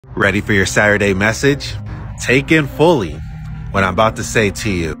Ready for your Saturday message? Take in fully what I'm about to say to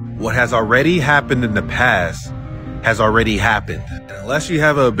you. What has already happened in the past has already happened. And unless you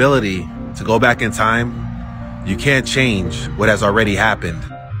have an ability to go back in time, you can't change what has already happened.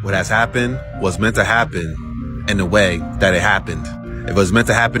 What has happened was meant to happen in the way that it happened. If it was meant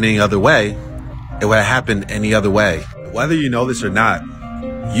to happen any other way, it would have happened any other way. Whether you know this or not,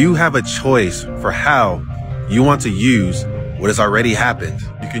 you have a choice for how you want to use what has already happened.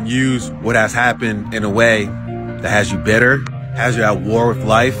 You can use what has happened in a way that has you bitter, has you at war with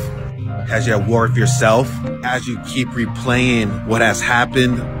life, has you at war with yourself, as you keep replaying what has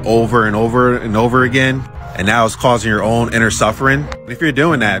happened over and over and over again, and now it's causing your own inner suffering. If you're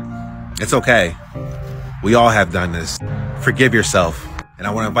doing that, it's okay. We all have done this. Forgive yourself. And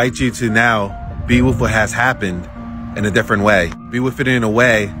I want to invite you to now be with what has happened in a different way. Be with it in a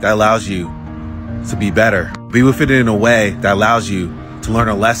way that allows you to be better. Be with it in a way that allows you to learn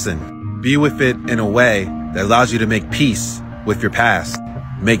a lesson. Be with it in a way that allows you to make peace with your past.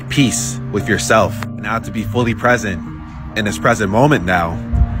 Make peace with yourself. Now to be fully present in this present moment now,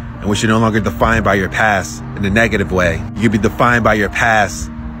 in which you're no longer defined by your past in a negative way. You can be defined by your past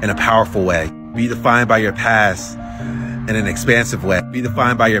in a powerful way. Be defined by your past in an expansive way. Be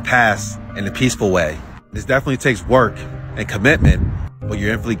defined by your past in a peaceful way. This definitely takes work and commitment, but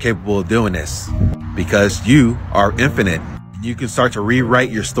you're infinitely capable of doing this because you are infinite. You can start to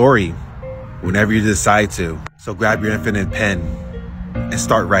rewrite your story whenever you decide to. So grab your infinite pen and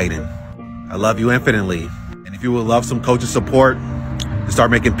start writing. I love you infinitely. And if you would love some coaching support to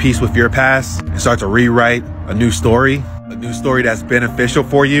start making peace with your past and start to rewrite a new story that's beneficial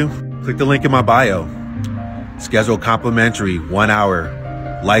for you, click the link in my bio. Schedule a complimentary 1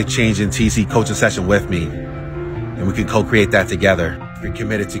 hour life-changing TC coaching session with me, and we can co-create that together if you're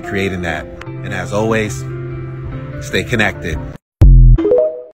committed to creating that. And as always, stay connected.